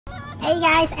Hey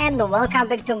guys, and welcome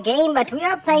back to game, but we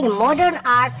are playing Modern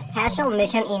Art Special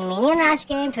Mission in Minion Rush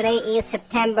game. Today is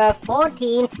September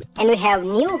 14 and we have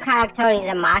new character in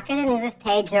the market and in the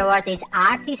stage rewards is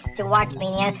Artist Stuart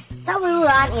Minion. So we will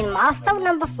run in milestone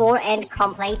number 4 and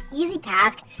complete easy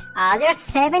task. There are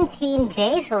 17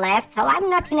 days left, so I'm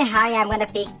not in a hurry. I'm gonna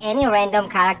pick any random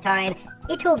character and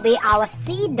it will be our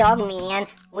Sea Dog Minion,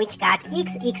 which got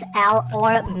XXL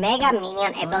or Mega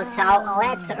Minion able, so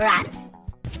let's run.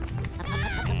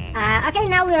 Okay,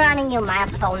 now we're running in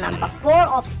milestone number 4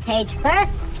 of stage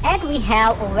first, and we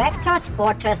have Vector's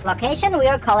Fortress location. We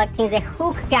are collecting the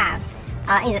hook guns.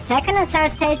 In the second and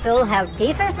third stage, we will have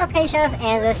different locations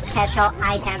and the special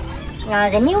items.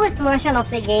 The newest version of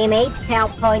the game,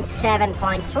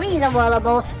 8.7.3, is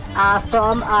available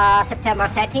from September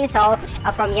 13th. So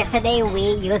from yesterday,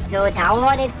 we used to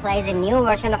download it, play the new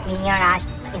version of Minion Rush.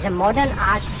 It's a modern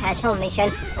art special mission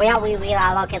where we will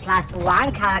allocate last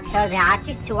one character, the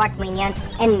Artist Stuart Minion,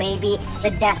 and maybe the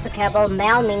despicable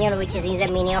male minion, which is in the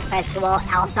Minion Festival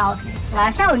also.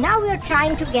 So now we're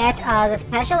trying to get the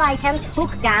special items,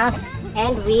 hook guns,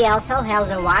 and we also have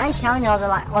the one challenge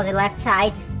on the left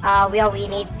side where we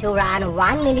need to run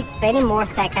 1 minute 20 more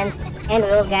seconds and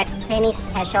we'll get 20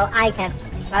 special items.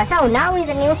 So now in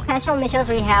the new special missions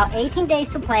we have 18 days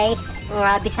to play,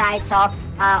 besides of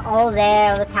all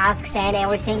the tasks and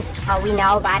everything we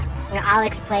know, but I'll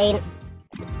explain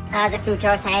the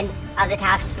futures and the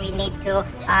tasks we need to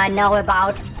know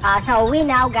about. So we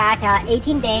now got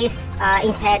 18 days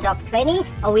instead of 20.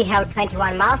 We have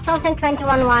 21 milestones and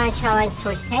 21 one challenge,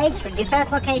 3 stages, 3 different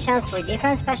locations, 3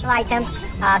 different special items,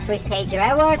 3 stage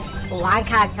rewards, 1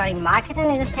 character in market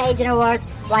and in the stage rewards,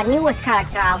 1 newest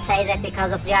character. I'll say that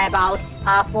because of there are about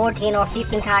 14 or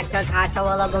 15 character cards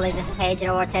available in the stage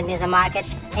rewards and in the market,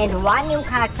 and 1 new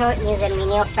character in the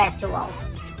Minion Festival.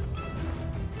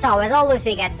 So as always,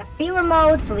 we get the fewer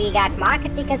modes, we got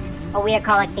market tickets, we are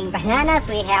collecting bananas,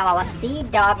 we have our Sea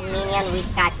Dog Minion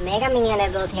which got Mega Minion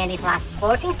ability and it lasts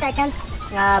 14 seconds.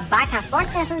 But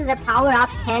unfortunately the power-up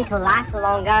can't last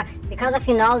longer because if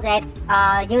you know that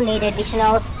you need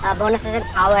additional bonuses and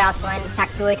power-ups when it's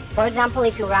activated. For example,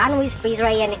 if you run with Freeze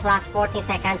Ray and it lasts 14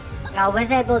 seconds, with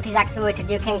the abilities activated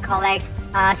you can collect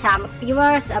some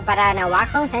viewers, banana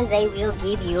wacos, and they will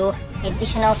give you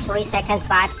additional 3 seconds,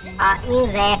 but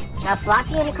in the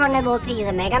Fluffy Unicorn ability,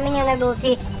 the Mega Minion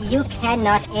ability, you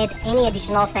cannot add any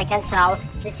additional seconds, so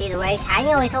this is very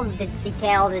tiny little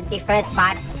detail, the difference,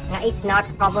 but it's not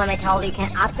a problem at all. You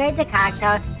can upgrade the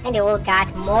character and you will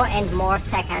get more and more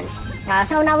seconds.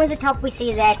 So now in the top we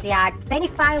see that there are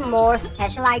 25 more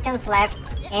special items left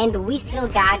and we still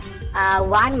got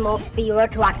 1 more viewer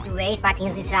to activate, but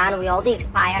in this run we already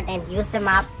expired and used them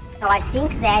up. So I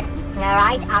think that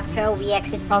right after we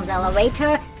exit from the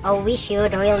elevator, we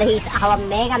should release our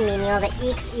Mega Minion, the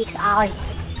XXL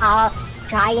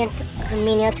giant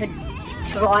minion, to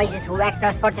destroy this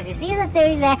Vector's Fortress. You see that there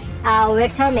is a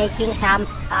Vector making some,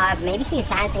 maybe he's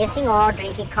dancing or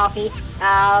drinking coffee.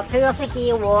 Previously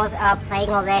he was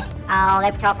playing on the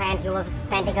laptop and he was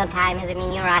spending some time in the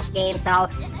Minion Rush game. So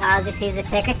this is the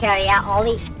secret area.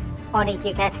 Only on it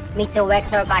you can meet the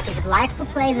Vector, but if you'd like to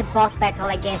play the boss battle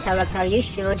against the Vector, you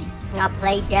should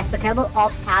play Despicable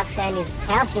Ops tasks and his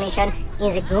health mission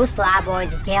in the Goose Lab or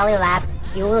the Daily Lab.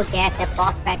 You will get the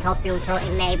boss battle filter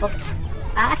enabled.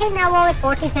 Okay, now only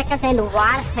 40 seconds and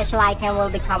 1 special item will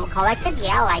become collected,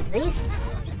 yeah, like this.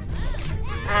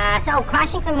 So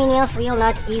crushing the minions will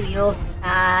not give you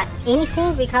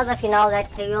anything because of, you know,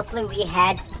 that previously we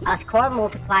had a score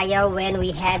multiplier when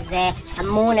we had the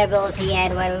moon ability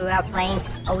and when we were playing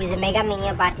with the Mega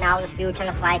Minion, but now the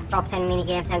futures like props and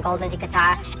minigames and golden tickets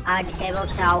are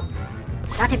disabled, so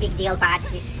not a big deal, but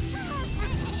this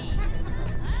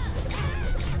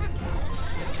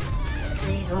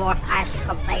works as to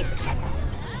complete the seconds.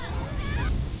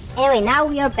 Anyway, now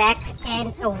we are back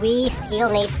and we still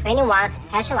need 21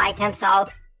 special items, so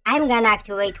I'm gonna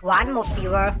activate 1 more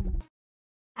viewer.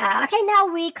 Okay, now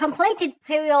we completed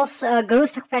previous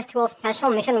Grustock Festival special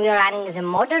mission. We are running the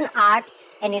modern art,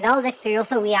 and you know that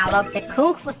previously we unlocked the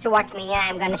Kung Fu Stuart Minion.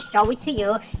 I'm gonna show it to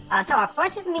you. So our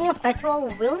first Minion Festival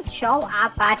will show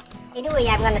up, but anyway,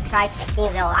 I'm gonna try to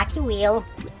spin the lucky wheel.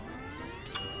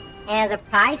 And the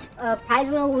prize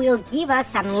wheel will give us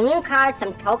some minion cards,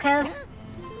 some tokens,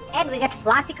 and we get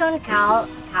Flufficon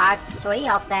cards, 3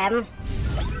 of them.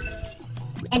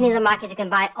 And in the market you can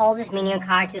buy all these minion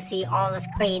cards you see on the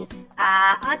screen.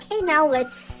 Okay, now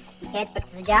let's get back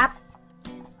to the job.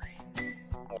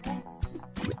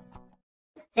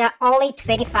 there are only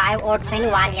 25 or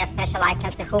 21 special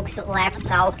items, the hooks left,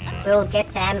 so we'll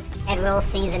get them and we'll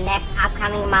see the next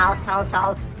upcoming milestone.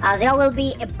 So there will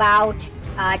be about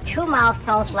 2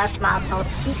 milestones left, milestones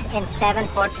 6 and 7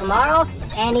 for tomorrow,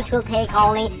 and it will take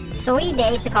only 3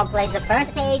 days to complete the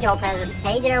first stage, open the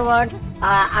stage reward,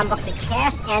 unbox the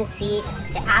chest, and see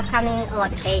the upcoming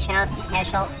locations,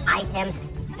 special items,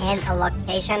 and a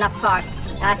location, of course.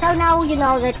 So now you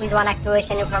know that with one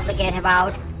activation you probably get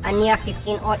about near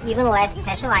 15 or even less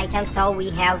special items. So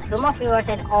we have 2 more viewers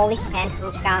and only 10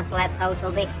 hook guns left, so it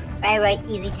will be very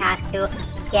easy task to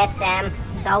get them.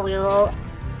 So we will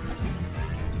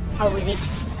visit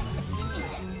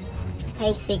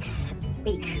stage 6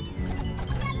 week.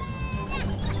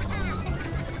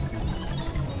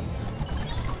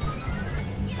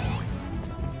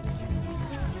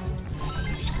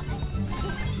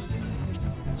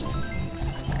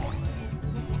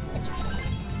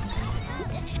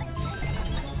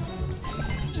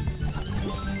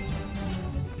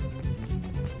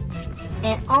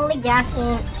 And only just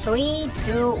in 3,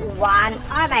 2, 1. Oh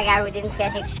my god, we didn't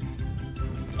get it.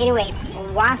 Anyway,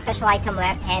 1 special item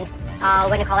left, and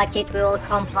when you collect it, we will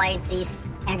complete this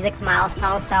exact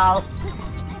milestone. So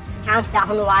count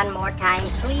down 1 more time.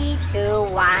 3, 2,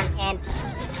 1, and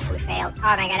we failed. Oh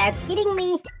my god, are you kidding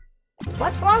me?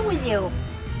 What's wrong with you?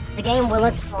 The game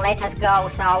wouldn't let us go,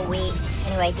 so we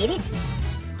anyway did it.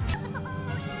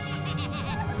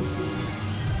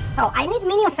 So I need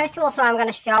Minion Festival, so I'm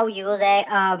gonna show you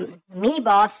the mini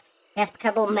boss,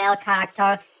 despicable male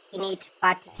character in it,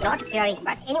 but it's not appearing.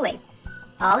 But anyway,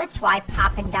 let's swipe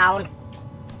up and down.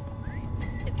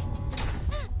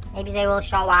 Maybe they will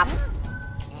show up.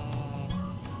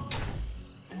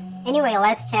 Anyway,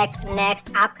 let's check next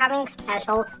upcoming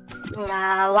special.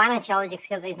 One challenge,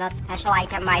 excuse me, is not special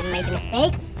item. I made a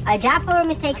mistake. Jump over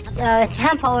mistakes,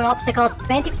 jump over obstacles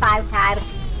 25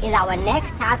 times. Is our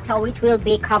next task, so it will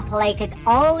be completed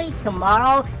only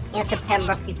tomorrow in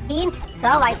September 15th. So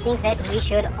I think that we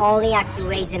should only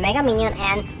activate the Mega Minion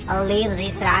and leave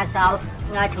this run. So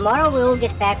tomorrow we will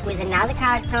get back with another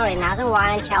character, another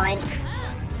one challenge,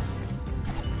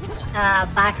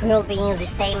 but we'll be in the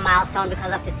same milestone,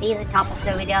 because of you see the top of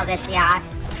the video that there are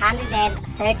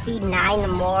 139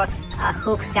 more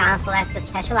hook guns left, the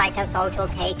special items, so it will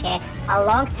take a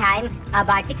long time,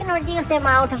 but you can reduce the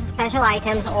amount of special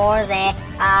items or the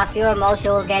fewer modes.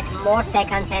 You will get more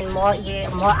seconds and more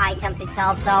items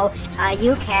itself, so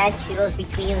you can choose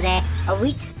between the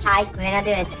Witch, Spike,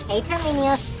 Grenadier, and Skater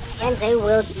minions, and they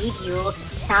will give you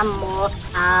some more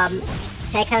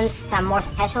seconds, some more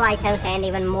special items, and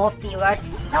even more viewers.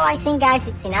 So I think, guys,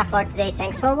 it's enough for today.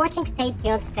 Thanks for watching. Stay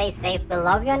tuned, stay safe. We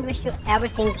love you and wish you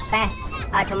everything best.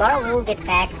 Tomorrow we'll get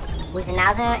back with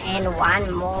another and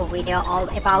one more video all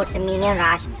about the Minion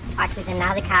Rush, but with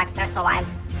another character. So I'm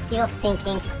still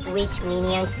thinking which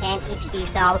minion can it be.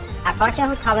 So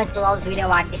unfortunately, comments below this video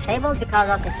are disabled because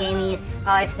of this game is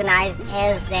recognized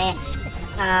as the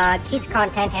kids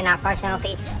content, and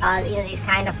unfortunately in these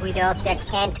kind of videos there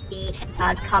can't be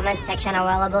comment section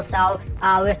available. So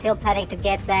we're still planning to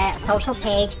get the social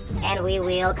page and we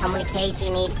will communicate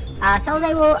in it, so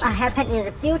they will happen in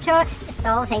the future.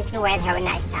 So thank you and have a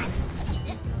nice time.